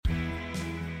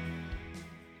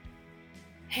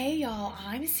Hey y'all,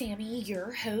 I'm Sammy,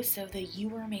 your host of the You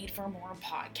Were Made for More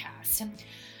podcast.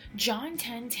 John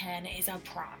 10:10 is a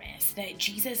promise that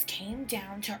Jesus came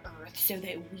down to earth so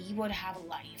that we would have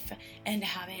life and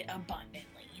have it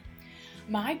abundantly.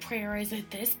 My prayer is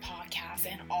that this podcast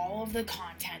and all of the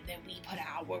content that we put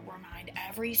out will remind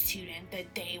every student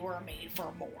that they were made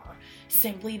for more,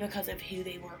 simply because of who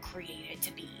they were created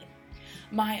to be.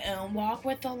 My own walk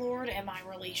with the Lord and my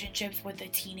relationships with the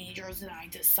teenagers that I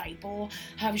disciple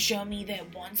have shown me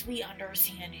that once we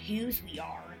understand whose we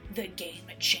are, the game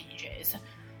changes.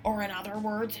 Or in other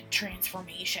words,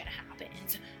 transformation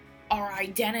happens. Our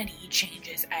identity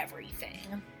changes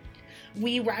everything.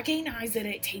 We recognize that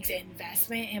it takes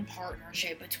investment and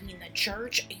partnership between the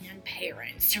church and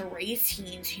parents to raise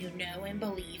teens who know and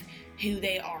believe who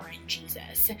they are in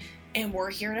Jesus. And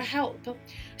we're here to help.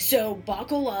 So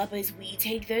buckle up as we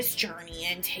take this journey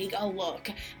and take a look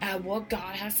at what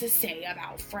God has to say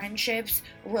about friendships,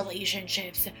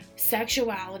 relationships,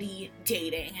 sexuality,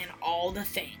 dating, and all the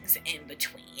things in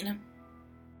between.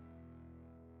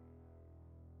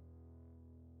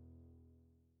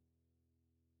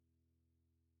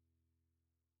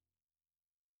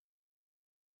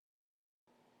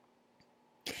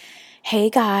 Hey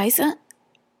guys,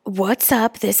 what's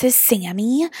up? This is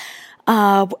Sammy.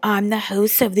 I'm the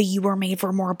host of the You Were Made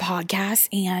for More podcast,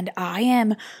 and I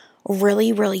am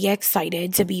really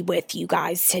excited to be with you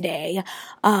guys today.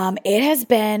 It has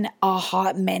been a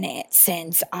hot minute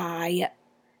since I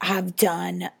have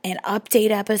done an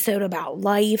update episode about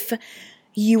life.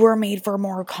 You were made for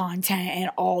more content and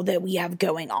all that we have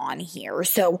going on here.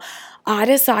 So I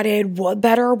decided what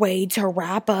better way to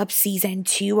wrap up season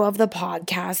 2 of the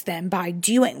podcast than by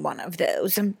doing one of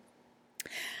those.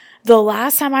 The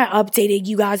last time I updated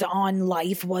you guys on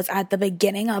life was at the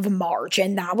beginning of March,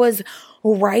 and that was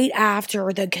right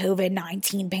after the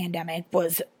COVID-19 pandemic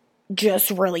was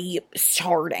just really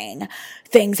starting.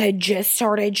 Things had just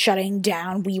started shutting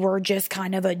down. We were just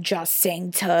kind of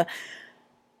adjusting to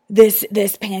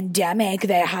this pandemic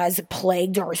that has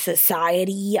plagued our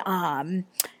society. And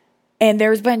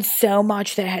there's been so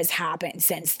much that has happened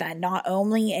since then, not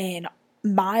only in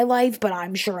my life, but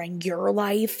I'm sure in your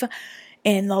life,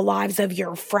 in the lives of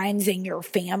your friends and your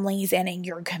families and in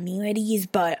your communities,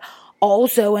 but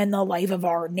also in the life of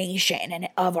our nation and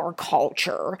of our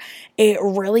culture. It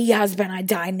really has been a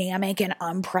dynamic and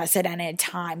unprecedented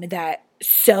time that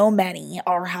so many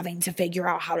are having to figure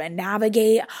out how to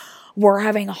navigate. We're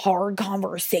having hard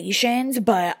conversations,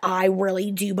 but I really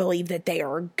do believe that they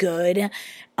are good.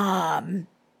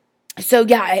 So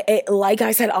yeah, like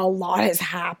I said, a lot has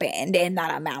happened in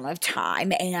that amount of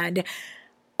time. And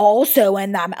also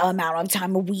in that amount of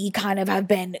time, we kind of have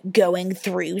been going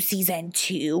through season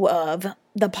 2 of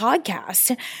the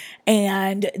podcast.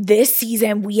 And this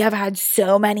season, we have had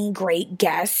so many great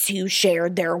guests who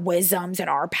shared their wisdoms and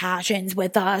our passions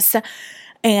with us.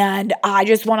 And I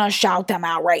just want to shout them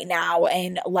out right now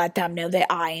and let them know that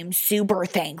I am super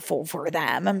thankful for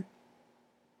them.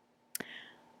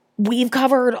 We've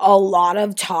covered a lot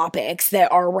of topics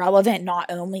that are relevant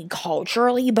not only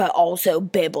culturally, but also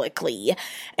biblically.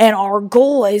 And our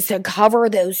goal is to cover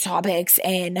those topics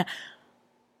in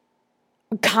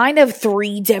kind of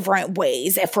 3 different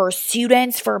ways for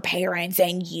students, for parents,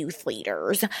 and youth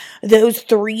leaders. Those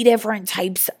 3 different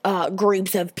types,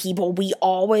 groups of people, we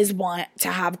always want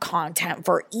to have content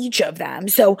for each of them.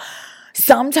 So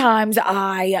sometimes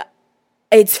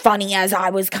it's funny, as I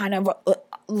was kind of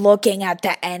looking at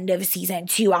the end of season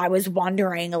 2, I was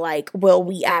wondering, like, will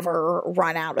we ever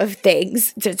run out of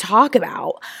things to talk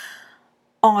about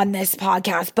on this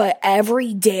podcast? But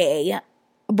every day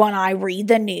when I read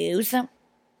the news,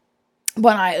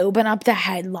 when I open up the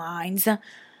headlines,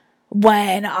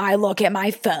 when I look at my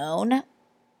phone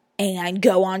and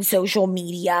go on social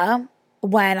media,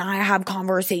 when I have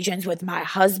conversations with my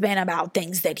husband about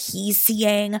things that he's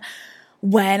seeing,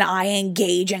 when I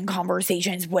engage in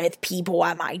conversations with people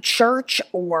at my church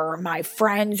or my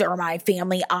friends or my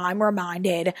family, I'm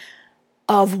reminded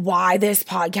of why this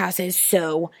podcast is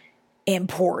so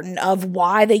important, of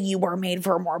why the You Were Made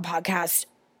for More podcast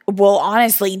will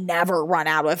honestly never run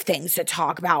out of things to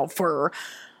talk about for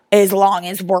as long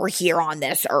as we're here on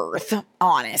this earth,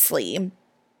 honestly.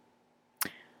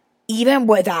 Even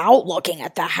without looking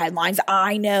at the headlines,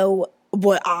 I know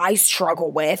what I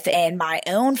struggle with in my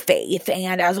own faith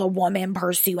and as a woman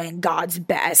pursuing God's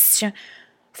best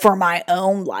for my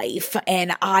own life.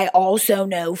 And I also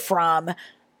know from,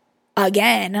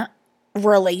 again,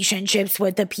 relationships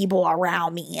with the people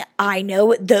around me, I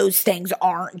know those things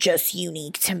aren't just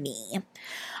unique to me.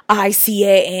 I see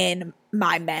it in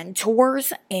my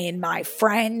mentors, in my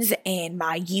friends, in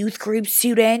my youth group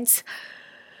students.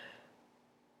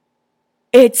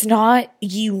 it's not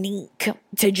unique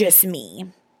to just me.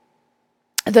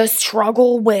 The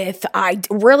struggle with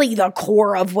really the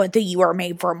core of what the You Are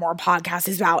Made for More podcast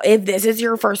is about. If this is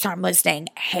your first time listening,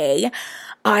 hey,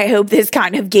 I hope this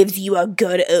kind of gives you a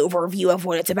good overview of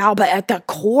what it's about. But at the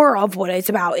core of what it's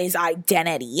about is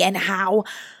identity and how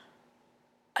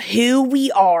who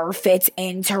we are fits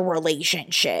into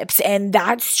relationships. And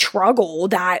that struggle,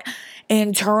 that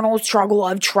internal struggle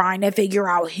of trying to figure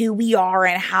out who we are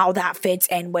and how that fits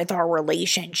in with our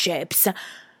relationships,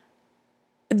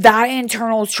 that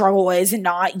internal struggle is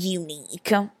not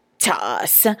unique to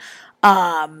us.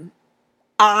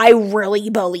 I really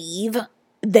believe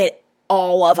that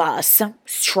all of us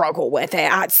struggle with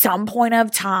it at some point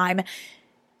of time,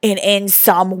 and in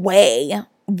some way,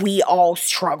 we all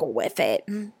struggle with it.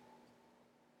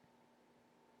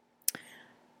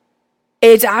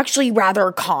 It's actually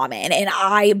rather common, and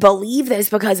I believe this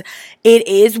because it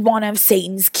is one of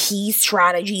Satan's key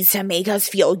strategies to make us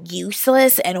feel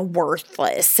useless and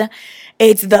worthless.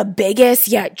 It's the biggest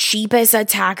yet cheapest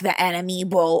attack the enemy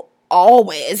will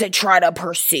always try to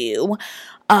pursue.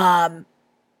 That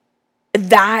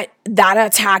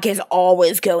attack is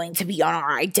always going to be on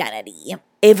our identity.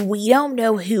 If we don't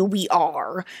know who we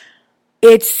are,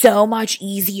 it's so much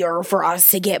easier for us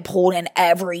to get pulled in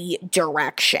every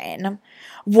direction.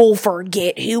 We'll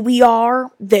forget who we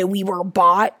are, that we were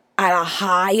bought at a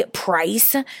high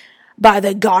price by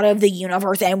the God of the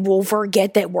universe, and we'll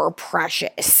forget that we're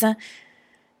precious.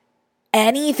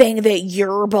 Anything that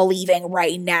you're believing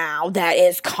right now that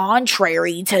is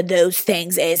contrary to those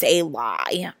things is a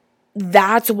lie.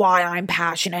 That's why I'm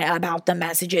passionate about the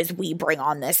messages we bring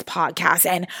on this podcast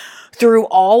and through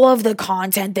all of the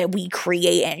content that we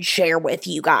create and share with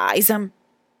you guys.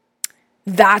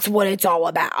 That's what it's all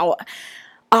about.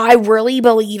 I really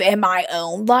believe in my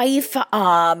own life,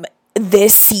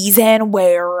 this season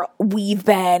where we've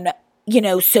been,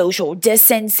 social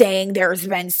distancing, there's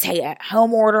been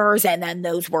stay-at-home orders, and then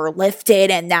those were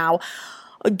lifted, and now,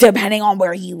 depending on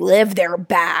where you live, they're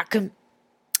back.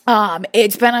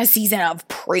 It's been a season of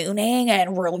pruning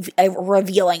and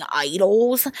revealing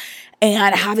idols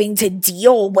and having to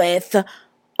deal with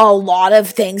a lot of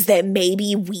things that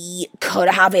maybe we could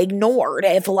have ignored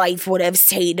if life would have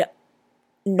stayed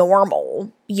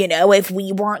normal, if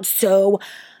we weren't so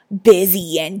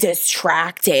busy and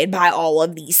distracted by all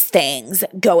of these things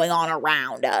going on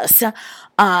around us.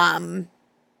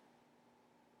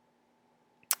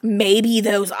 Maybe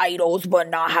those idols would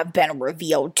not have been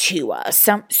revealed to us.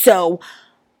 So,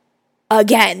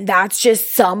 again, that's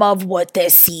just some of what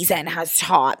this season has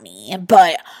taught me.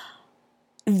 But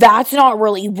that's not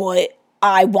really what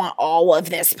I want all of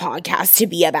this podcast to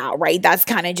be about, right? That's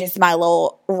kind of just my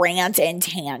little rant and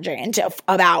tangent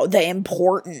about the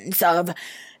importance of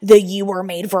the You Were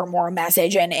Made for More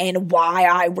message and why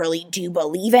I really do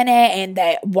believe in it, and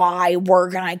that why we're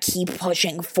going to keep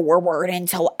pushing forward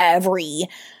until every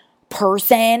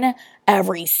person,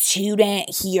 every student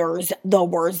hears the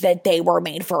words that they were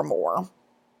made for more.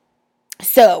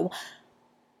 So,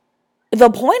 the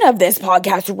point of this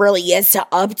podcast really is to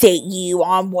update you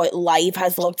on what life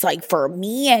has looked like for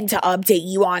me, and to update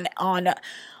you on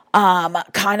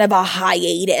kind of a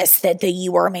hiatus that the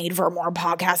You Are Made for More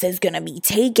podcast is going to be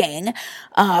taking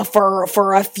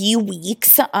for a few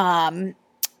weeks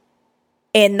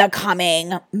in the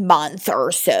coming month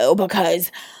or so, because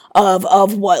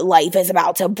of what life is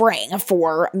about to bring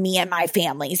for me and my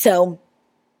family. So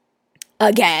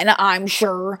again, I'm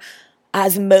sure,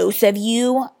 as most of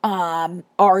you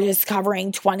are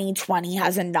discovering, 2020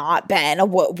 has not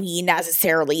been what we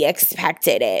necessarily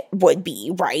expected it would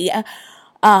be, right?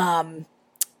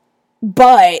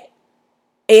 But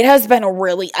it has been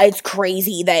it's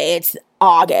crazy that it's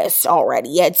August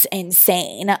already. It's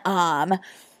insane.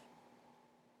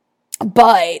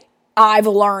 But I've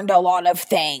learned a lot of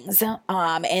things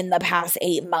in the past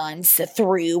 8 months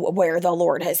through where the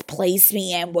Lord has placed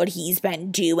me and what He's been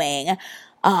doing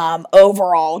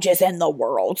overall just in the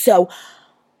world. So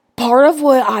part of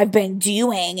what I've been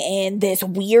doing in this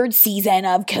weird season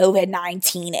of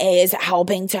COVID-19 is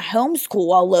helping to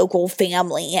homeschool a local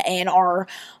family in our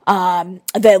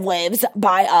that lives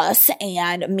by us,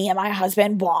 and me and my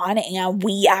husband Juan, and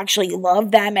we actually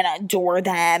love them and adore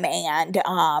them, and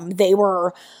they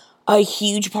were a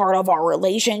huge part of our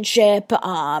relationship.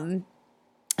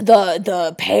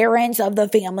 The parents of the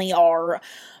family are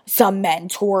some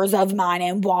mentors of mine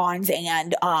and Juan's,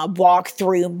 and walk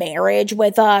through marriage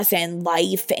with us and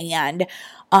life, and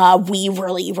we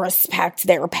really respect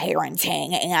their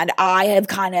parenting. And I have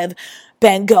kind of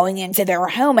been going into their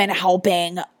home and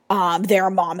helping their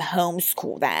mom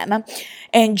homeschool them.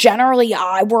 And generally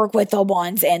I work with the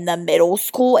ones in the middle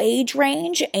school age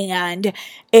range, and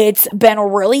it's been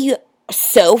really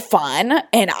so fun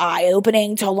and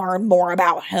eye-opening to learn more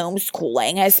about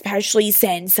homeschooling, especially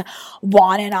since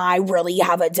Juan and I really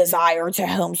have a desire to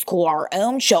homeschool our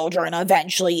own children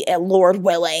eventually, Lord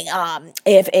willing,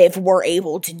 if we're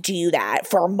able to do that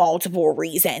for multiple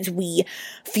reasons. We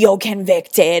feel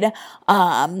convicted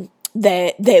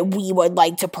that we would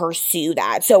like to pursue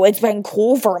that. So it's been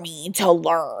cool for me to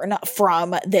learn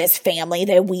from this family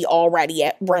that we already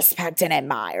respect and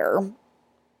admire.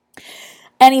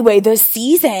 Anyway, the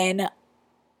season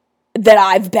that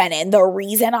I've been in, the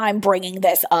reason I'm bringing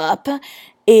this up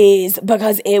is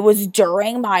because it was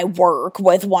during my work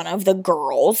with one of the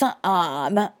girls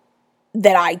that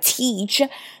I teach.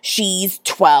 She's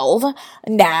 12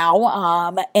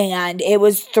 now, and it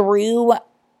was through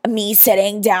me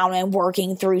sitting down and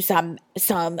working through some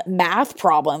math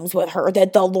problems with her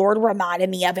that the Lord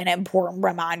reminded me of an important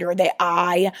reminder that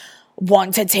I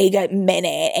want to take a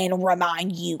minute and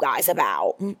remind you guys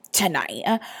about tonight,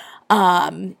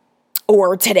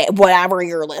 or today, whatever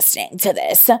you're listening to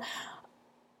this.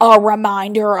 A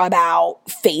reminder about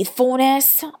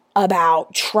faithfulness,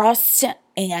 about trust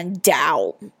and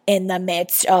doubt in the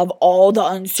midst of all the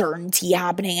uncertainty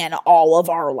happening in all of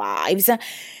our lives.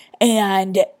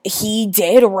 And he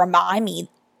did remind me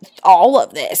all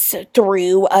of this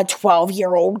through a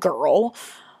 12-year-old girl.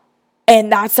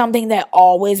 And that's something that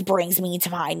always brings me to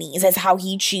my knees, is how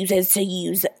he chooses to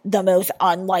use the most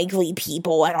unlikely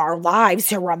people in our lives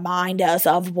to remind us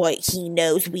of what he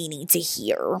knows we need to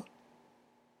hear.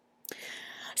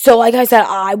 So like I said,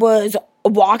 I was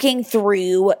walking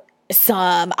through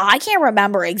I can't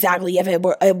remember exactly if it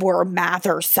were math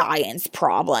or science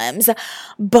problems,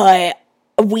 but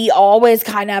we always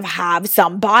kind of have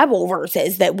some Bible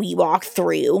verses that we walk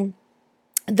through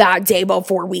that day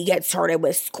before we get started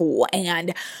with school.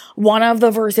 And one of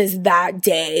the verses that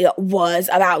day was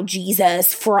about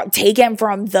Jesus, taken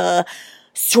from the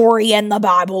story in the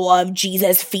Bible of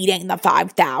Jesus feeding the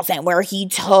 5,000, where he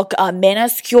took a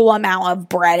minuscule amount of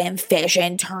bread and fish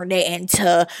and turned it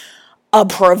into a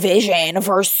provision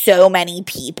for so many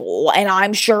people. And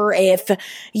I'm sure if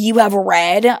you have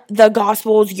read the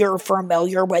Gospels, you're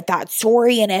familiar with that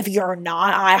story. And if you're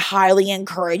not, I highly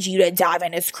encourage you to dive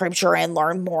into scripture and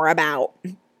learn more about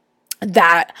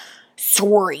that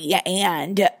story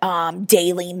and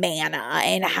daily manna,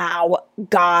 and how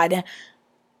God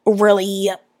really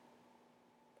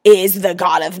is the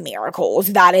God of miracles.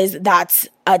 That's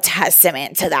a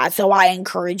testament to that. So I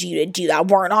encourage you to do that.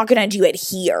 We're not going to do it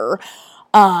here.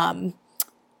 But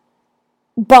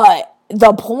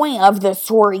the point of the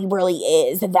story really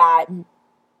is that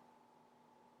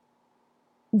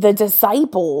the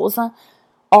disciples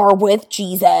are with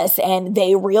Jesus, and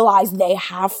they realize they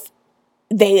have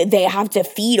to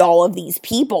feed all of these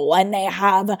people, and they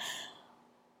have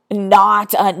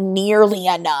not nearly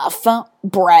enough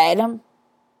bread,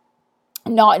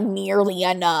 not nearly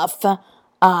enough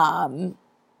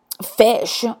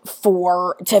fish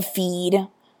to feed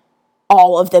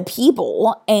all of the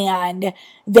people. And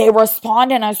they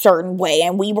respond in a certain way,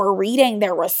 and we were reading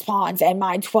their response, and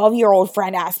my 12-year-old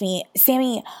friend asked me,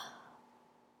 Sammy,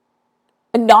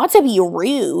 not to be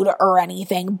rude or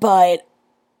anything, but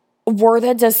were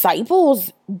the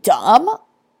disciples dumb?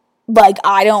 Like,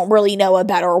 I don't really know a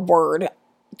better word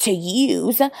to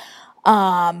use.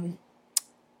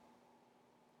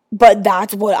 But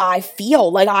that's what I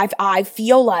feel. Like, I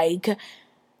feel like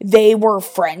they were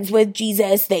friends with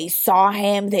Jesus. They saw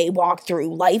him. They walked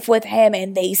through life with him,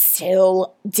 and they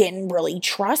still didn't really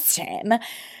trust him.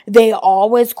 They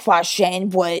always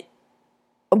questioned what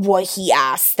he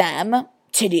asked them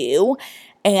to do,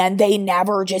 and they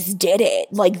never just did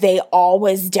it. Like, they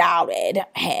always doubted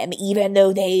him, even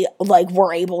though they, like,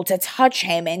 were able to touch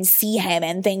him and see him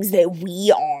and things that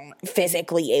we aren't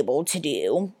physically able to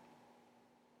do.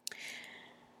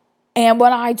 And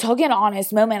when I took an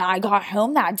honest moment, I got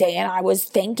home that day and I was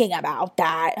thinking about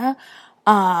that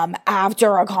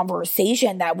after a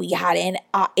conversation that we had, and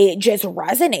it just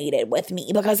resonated with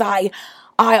me, because I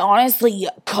honestly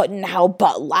couldn't help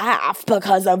but laugh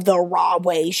because of the raw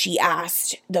way she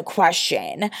asked the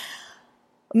question.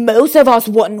 Most of us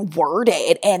wouldn't word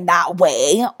it in that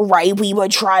way, right? We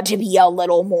would try to be a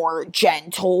little more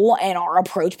gentle in our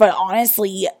approach, but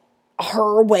honestly,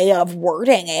 her way of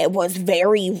wording it was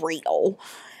very real.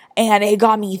 And it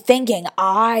got me thinking,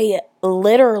 I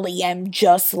literally am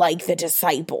just like the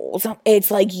disciples. It's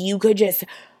like you could just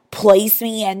place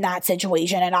me in that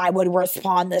situation and I would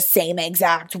respond the same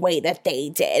exact way that they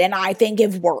did. And I think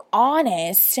if we're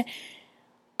honest,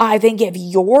 I think if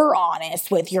you're honest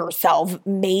with yourself,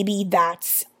 maybe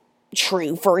that's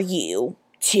true for you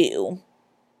too.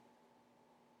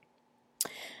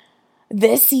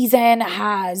 This season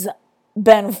has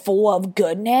been full of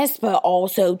goodness, but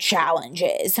also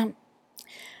challenges.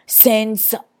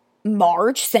 Since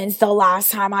March, since the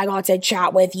last time I got to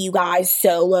chat with you guys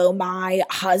solo, my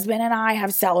husband and I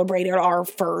have celebrated our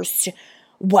first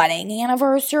wedding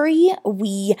anniversary.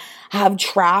 We have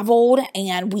traveled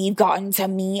and we've gotten to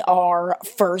meet our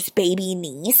first baby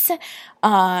niece,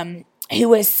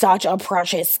 who is such a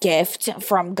precious gift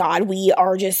from God. We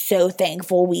are just so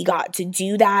thankful we got to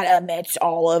do that amidst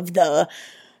all of the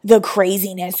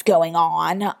craziness going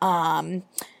on.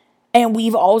 And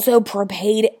we've also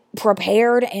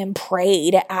prepared and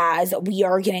prayed as we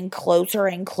are getting closer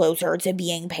and closer to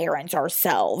being parents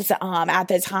ourselves. At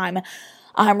the time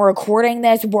I'm recording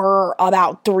this, we're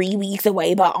about 3 weeks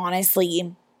away, but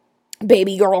honestly,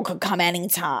 baby girl could come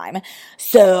anytime.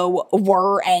 So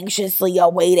we're anxiously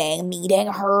awaiting meeting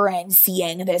her and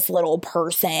seeing this little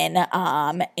person,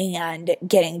 and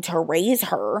getting to raise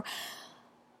her.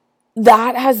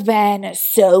 That has been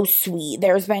so sweet.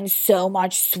 There's been so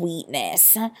much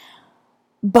sweetness.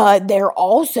 But there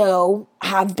also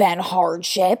have been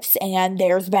hardships and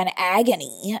there's been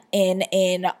agony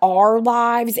in our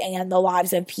lives and the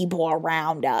lives of people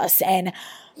around us. And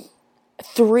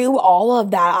through all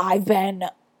of that, I've been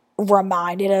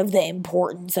reminded of the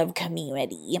importance of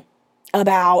community,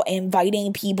 about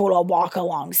inviting people to walk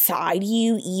alongside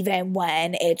you, even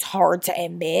when it's hard to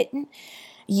admit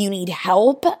you need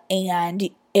help and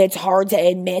it's hard to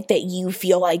admit that you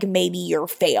feel like maybe you're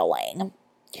failing.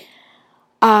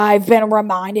 I've been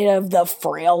reminded of the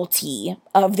frailty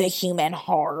of the human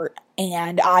heart,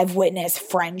 and I've witnessed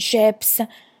friendships,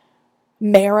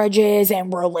 marriages,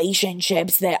 and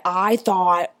relationships that I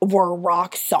thought were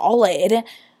rock solid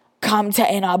come to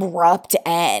an abrupt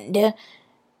end,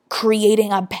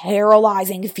 creating a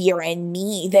paralyzing fear in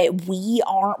me that we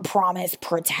aren't promised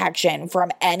protection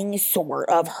from any sort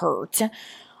of hurt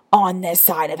on this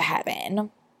side of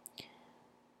heaven.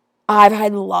 I've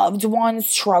had loved ones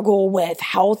struggle with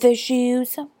health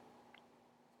issues.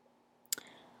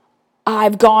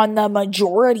 I've gone the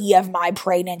majority of my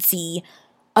pregnancy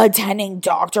attending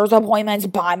doctor's appointments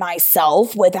by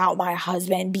myself without my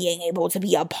husband being able to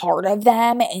be a part of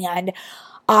them. And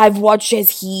I've watched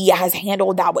as he has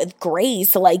handled that with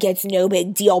grace, like it's no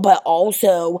big deal. But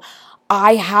also,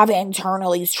 I have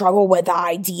internally struggled with the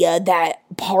idea that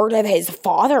part of his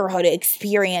fatherhood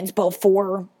experience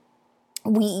before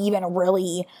we even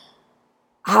really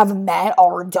have met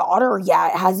our daughter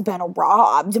yet has been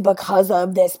robbed because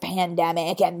of this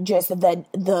pandemic and just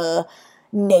the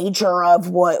nature of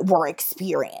what we're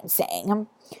experiencing.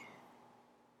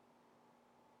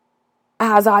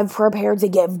 As I've prepared to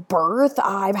give birth,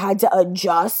 I've had to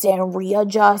adjust and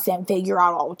readjust and figure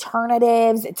out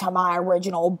alternatives to my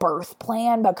original birth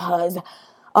plan because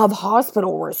of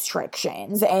hospital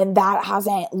restrictions, and that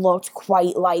hasn't looked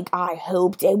quite like I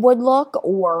hoped it would look,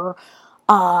 or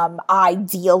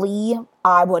ideally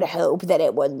I would hope that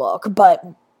it would look. But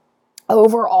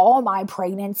overall, my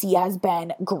pregnancy has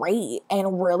been great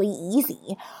and really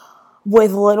easy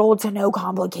with little to no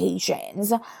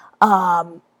complications.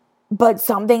 But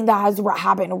something that has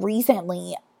happened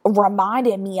recently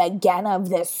reminded me again of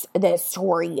this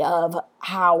story of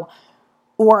how,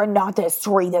 or not this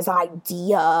story, this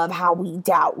idea of how we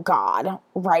doubt God,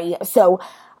 right? So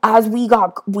as we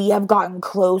have gotten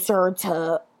closer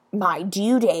to my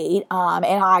due date, and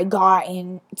I got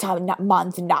into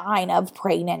month 9 of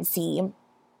pregnancy,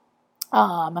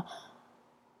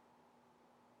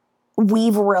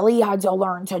 we've really had to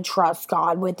learn to trust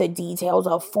God with the details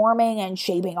of forming and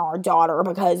shaping our daughter,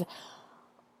 because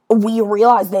we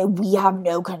realize that we have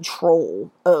no control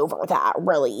over that,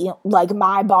 really. Like,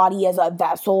 my body is a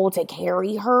vessel to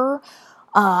carry her,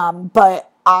 but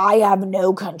I have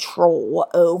no control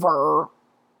over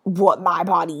what my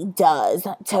body does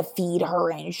to feed her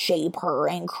and shape her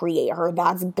and create her.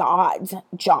 That's God's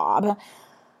job.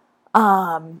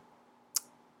 And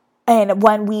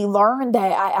when we learned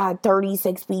that at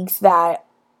 36 weeks that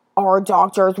our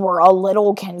doctors were a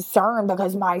little concerned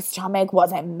because my stomach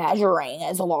wasn't measuring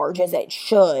as large as it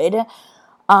should,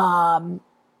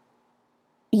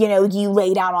 you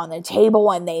lay down on the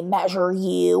table and they measure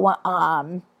you,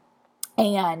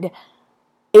 and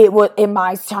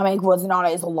my stomach was not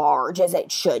as large as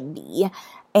it should be.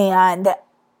 And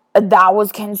that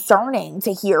was concerning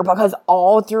to hear, because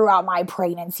all throughout my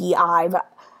pregnancy, I've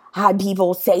had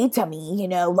people say to me,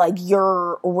 like,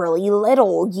 you're really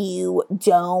little, you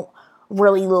don't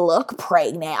really look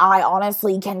pregnant. I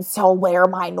honestly can still wear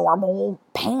my normal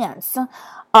pants.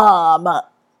 Um,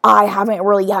 I haven't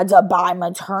really had to buy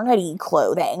maternity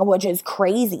clothing, which is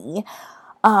crazy.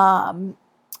 Um,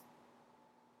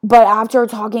 but after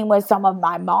talking with some of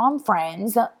my mom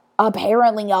friends,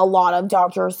 apparently a lot of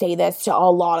doctors say this to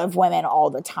a lot of women all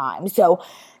the time. So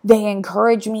they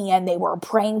encouraged me and they were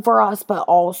praying for us, but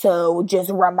also just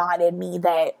reminded me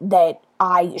that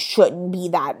I shouldn't be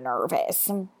that nervous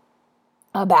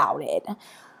about it.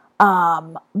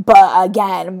 But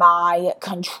again, my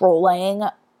controlling,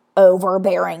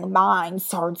 overbearing mind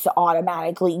starts to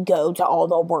automatically go to all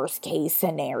the worst case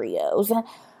scenarios.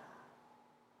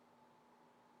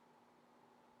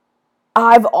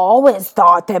 I've always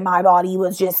thought that my body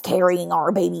was just carrying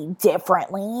our baby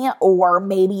differently, or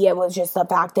maybe it was just the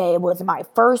fact that it was my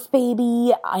first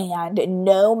baby and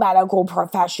no medical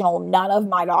professional, none of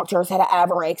my doctors had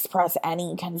ever expressed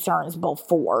any concerns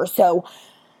before. So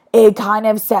it kind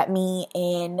of set me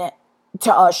in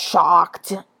to a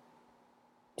shocked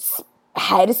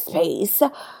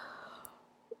headspace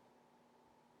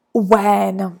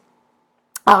when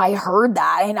I heard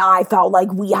that, and I felt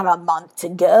like we had a month to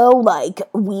go, like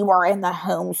we were in the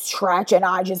home stretch, and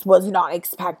I just was not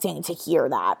expecting to hear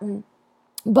that.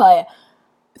 But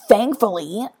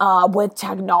thankfully, with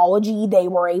technology, they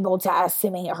were able to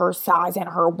estimate her size and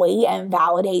her weight and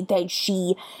validate that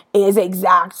she is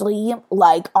exactly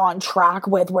like on track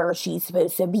with where she's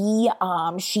supposed to be.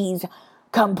 She's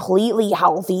completely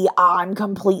healthy. I'm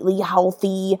completely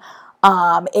healthy.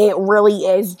 It really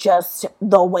is just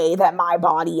the way that my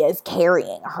body is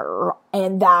carrying her.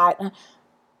 And that,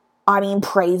 I mean,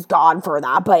 praise God for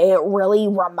that. But it really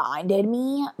reminded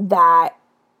me that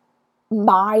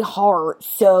my heart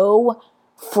so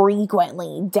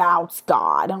frequently doubts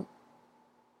God.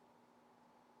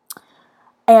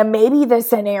 And maybe the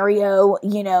scenario,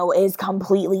 is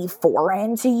completely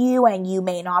foreign to you and you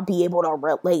may not be able to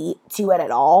relate to it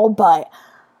at all, but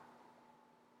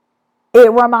it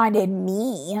reminded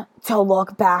me to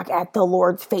look back at the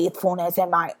Lord's faithfulness in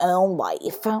my own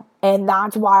life. And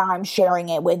that's why I'm sharing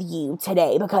it with you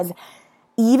today, because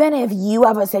even if you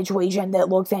have a situation that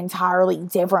looks entirely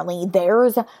differently,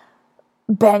 there's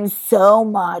been so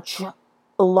much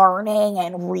learning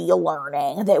and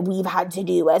relearning that we've had to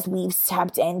do as we've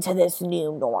stepped into this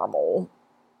new normal.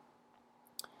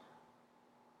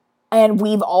 And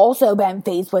we've also been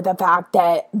faced with the fact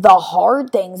that the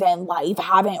hard things in life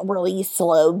haven't really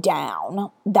slowed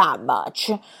down that much.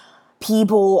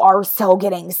 People are still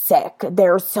getting sick.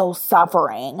 They're still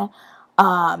suffering.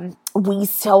 We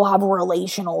still have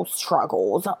relational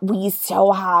struggles. We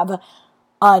still have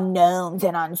unknowns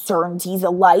and uncertainties.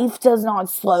 Life does not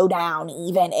slow down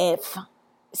even if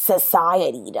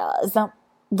society does.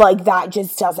 Like, that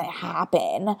just doesn't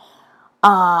happen.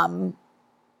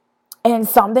 And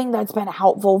something that's been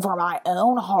helpful for my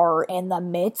own heart in the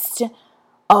midst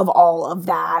of all of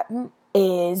that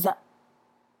is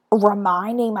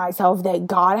reminding myself that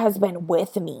God has been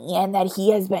with me and that He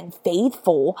has been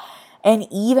faithful. And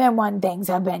even when things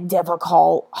have been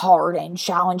difficult, hard, and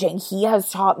challenging, He has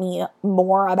taught me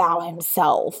more about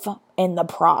Himself in the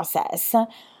process.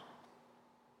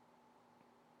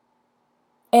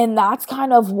 And that's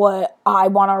kind of what I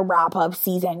want to wrap up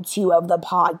season 2 of the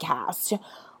podcast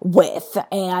with.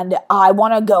 And I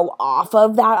want to go off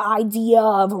of that idea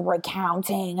of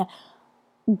recounting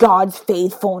God's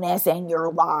faithfulness in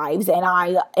your lives. And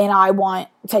I want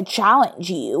to challenge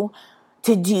you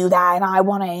to do that, and I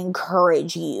want to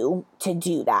encourage you to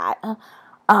do that.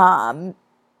 And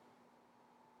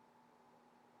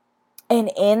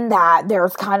in that,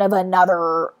 there's kind of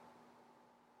another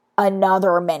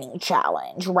mini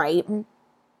challenge, right?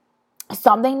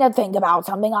 Something to think about,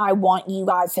 something I want you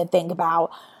guys to think about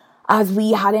as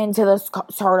we head into the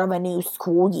start of a new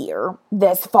school year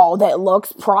this fall that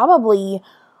looks probably,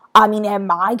 I mean, in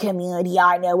my community,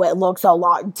 I know it looks a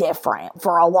lot different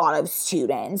for a lot of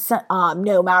students,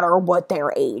 no matter what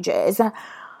their age is.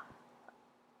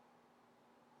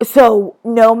 So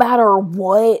no matter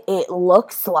what it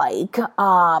looks like,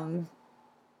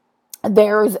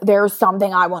 there's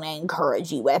something I want to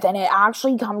encourage you with. And it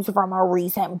actually comes from a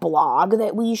recent blog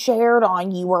that we shared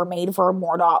on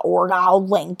youweremadeformore.org. I'll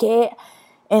link it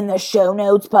in the show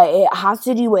notes, but it has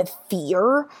to do with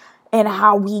fear and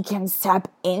how we can step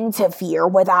into fear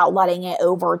without letting it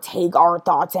overtake our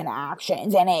thoughts and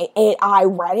actions. And I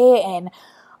read it, and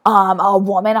a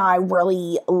woman I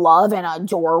really love and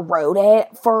adore wrote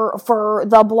it for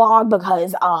the blog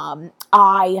because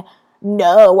I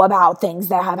know about things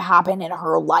that have happened in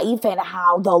her life and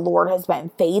how the Lord has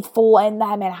been faithful in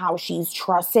them and how she's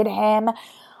trusted Him.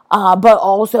 But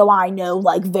also I know,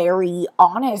 like, very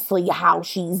honestly how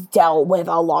she's dealt with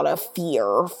a lot of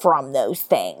fear from those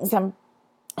things.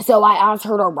 So I asked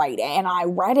her to write it, and I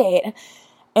read it,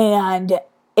 and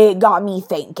it got me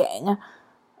thinking.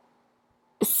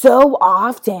 So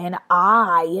often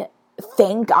I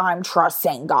think I'm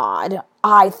trusting God.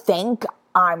 I think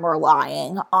I'm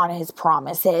relying on his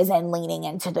promises and leaning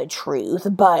into the truth.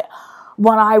 But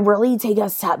when I really take a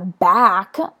step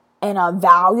back and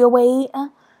evaluate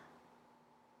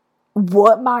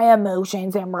what my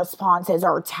emotions and responses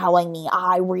are telling me,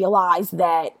 I realize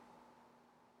that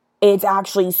it's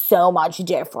actually so much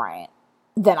different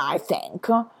than I think.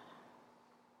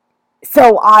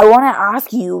 So I want to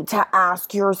ask you to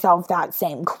ask yourself that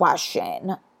same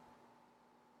question.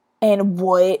 And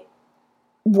what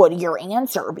would your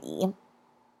answer be?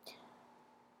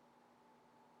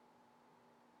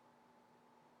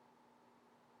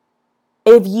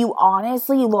 If you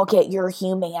honestly look at your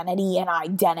humanity and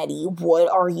identity, what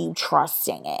are you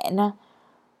trusting in?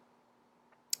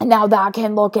 Now that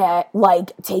can look at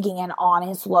like taking an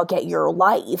honest look at your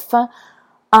life.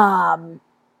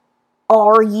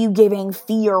 Are you giving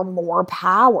fear more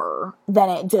power than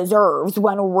it deserves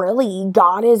when really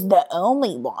God is the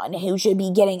only one who should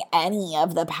be getting any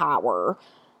of the power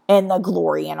and the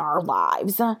glory in our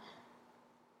lives?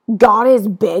 God is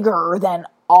bigger than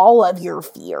all of your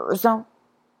fears.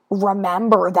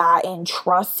 Remember that and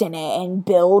trust in it and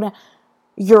build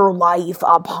your life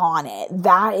upon it.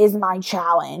 That is my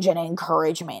challenge and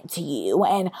encouragement to you.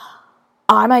 And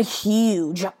I'm a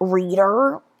huge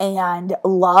reader and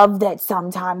love that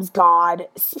sometimes God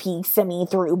speaks to me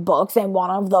through books. And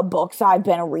one of the books I've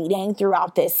been reading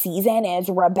throughout this season is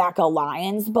Rebecca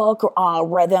Lyons' book,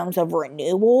 Rhythms of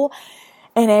Renewal.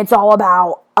 And it's all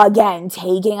about, again,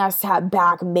 taking a step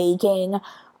back, taking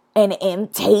an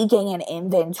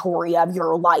inventory of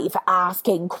your life,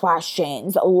 asking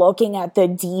questions, looking at the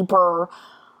deeper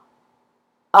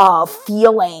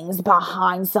feelings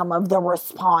behind some of the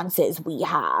responses we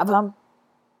have.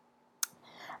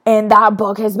 And that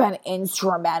book has been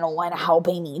instrumental in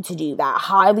helping me to do that.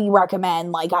 Highly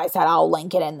recommend. Like I said, I'll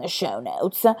link it in the show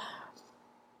notes.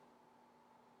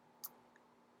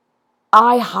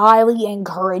 I highly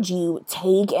encourage you,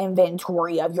 take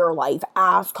inventory of your life,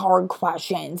 ask hard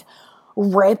questions,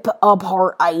 rip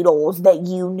apart idols that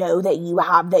you know that you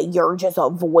have that you're just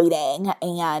avoiding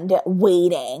and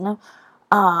waiting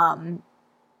to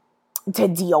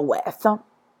deal with.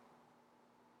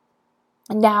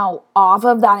 Now, off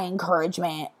of that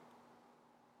encouragement,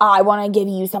 I want to give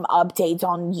you some updates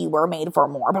on You Were Made for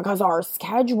More, because our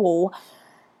schedule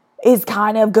is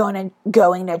kind of going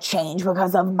to change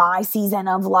because of my season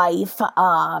of life,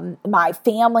 my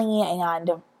family,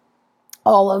 and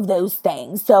all of those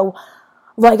things. So,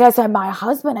 like I said, my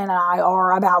husband and I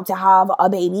are about to have a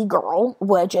baby girl,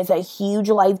 which is a huge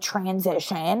life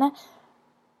transition.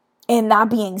 And that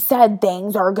being said,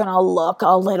 things are going to look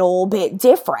a little bit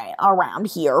different around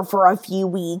here for a few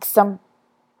weeks.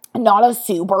 Not a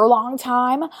super long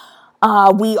time.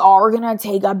 We are going to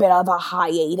take a bit of a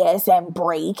hiatus and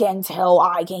break until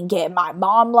I can get my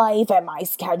mom life and my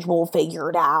schedule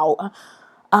figured out.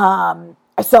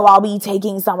 So I'll be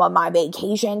taking some of my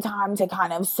vacation time to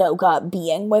kind of soak up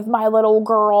being with my little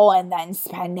girl, and then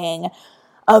spending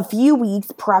a few weeks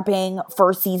prepping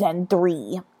for season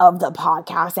 3 of the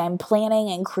podcast and planning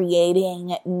and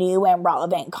creating new and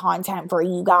relevant content for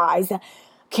you guys,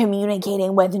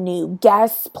 communicating with new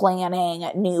guests, planning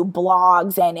new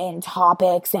blogs and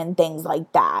topics and things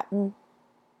like that.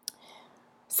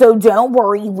 So don't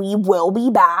worry, we will be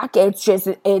back. It's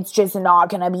just not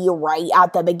going to be right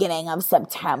at the beginning of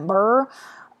September.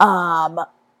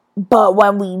 But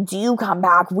when we do come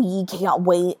back, we can't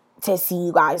wait to see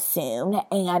you guys soon.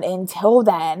 And until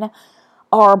then,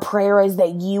 our prayer is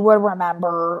that you would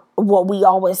remember what we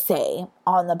always say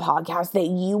on the podcast, that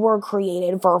you were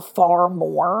created for far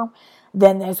more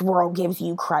than this world gives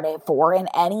you credit for. And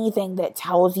anything that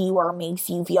tells you or makes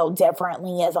you feel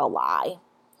differently is a lie.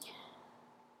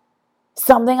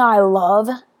 Something I love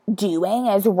doing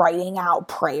is writing out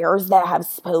prayers that have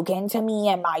spoken to me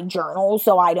in my journal,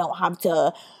 so I don't have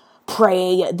to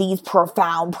pray these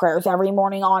profound prayers every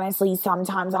morning. Honestly,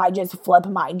 sometimes I just flip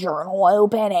my journal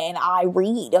open and I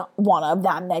read one of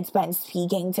them that's been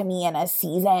speaking to me in a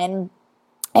season,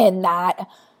 and that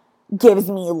gives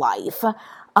me life. And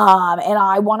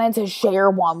I wanted to share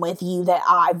one with you that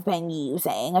I've been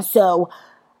using. So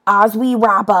as we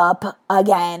wrap up,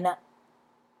 again,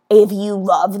 if you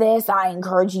love this, I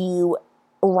encourage you,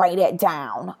 write it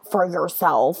down for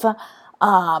yourself,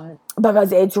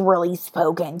 because it's really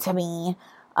spoken to me.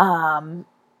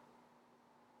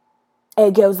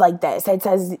 It goes like this. It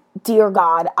says, "Dear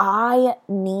God, I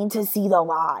need to see the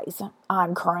lies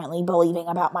I'm currently believing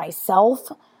about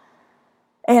myself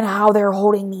and how they're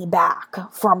holding me back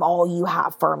from all you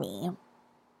have for me.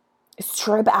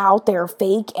 Strip out their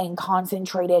fake and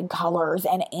concentrated colors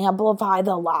and amplify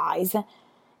the lies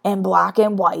in black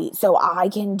and white so I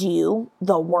can do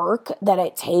the work that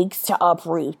it takes to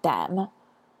uproot them.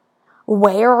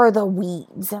 Where are the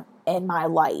weeds in my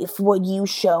life? Would you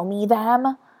show me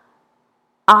them?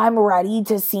 I'm ready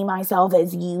to see myself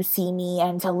as you see me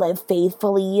and to live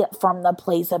faithfully from the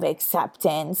place of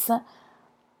acceptance.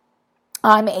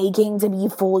 I'm aching to be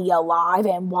fully alive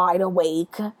and wide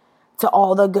awake to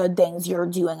all the good things you're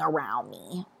doing around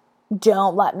me.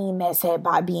 Don't let me miss it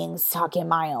by being stuck in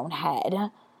my own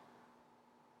head.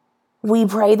 We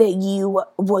pray that you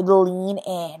would lean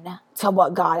in to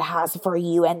what God has for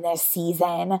you in this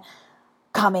season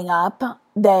coming up.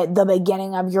 That the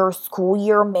beginning of your school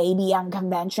year may be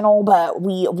unconventional, but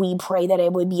we pray that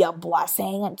it would be a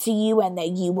blessing to you and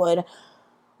that you would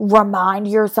remind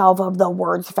yourself of the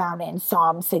words found in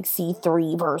Psalm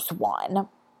 63 verse 1.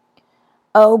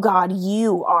 Oh God,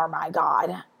 you are my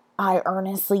God. I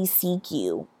earnestly seek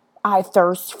you. I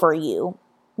thirst for you.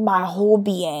 My whole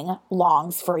being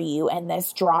longs for you in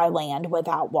this dry land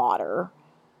without water.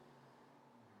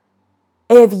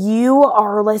 If you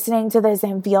are listening to this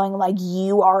and feeling like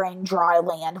you are in dry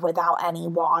land without any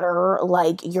water,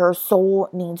 like your soul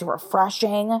needs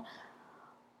refreshing,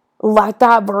 let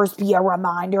that verse be a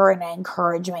reminder and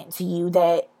encouragement to you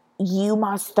that you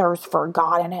must thirst for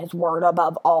God and His Word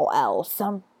above all else.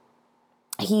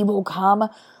 He will come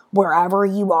wherever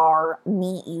you are,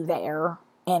 meet you there,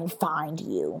 and find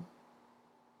you.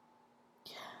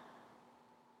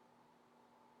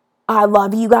 I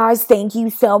love you guys. Thank you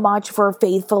so much for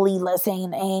faithfully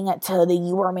listening to the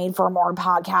You Were Made for More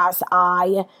podcast.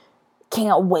 I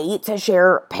can't wait to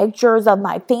share pictures of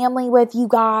my family with you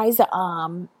guys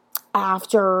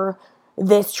after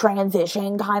this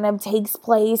transition kind of takes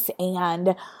place,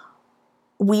 and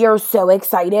we are so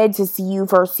excited to see you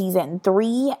for season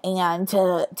 3 and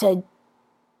to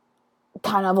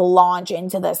kind of launch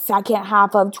into the second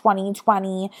half of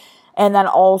 2020, and then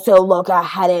also look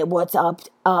ahead at what's up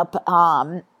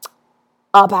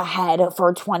ahead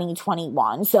for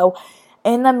 2021. So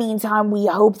in the meantime, we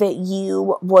hope that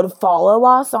you would follow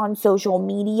us on social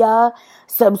media,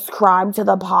 subscribe to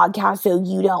the podcast so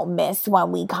you don't miss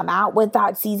when we come out with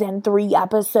that season 3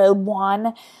 episode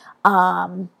 1.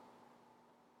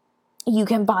 You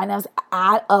can find us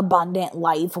at Abundant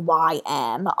Life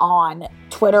YM on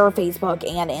Twitter, Facebook,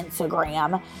 and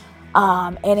Instagram.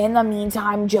 And in the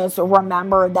meantime, just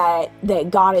remember that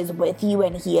God is with you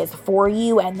and He is for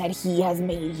you and that He has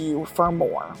made you for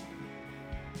more.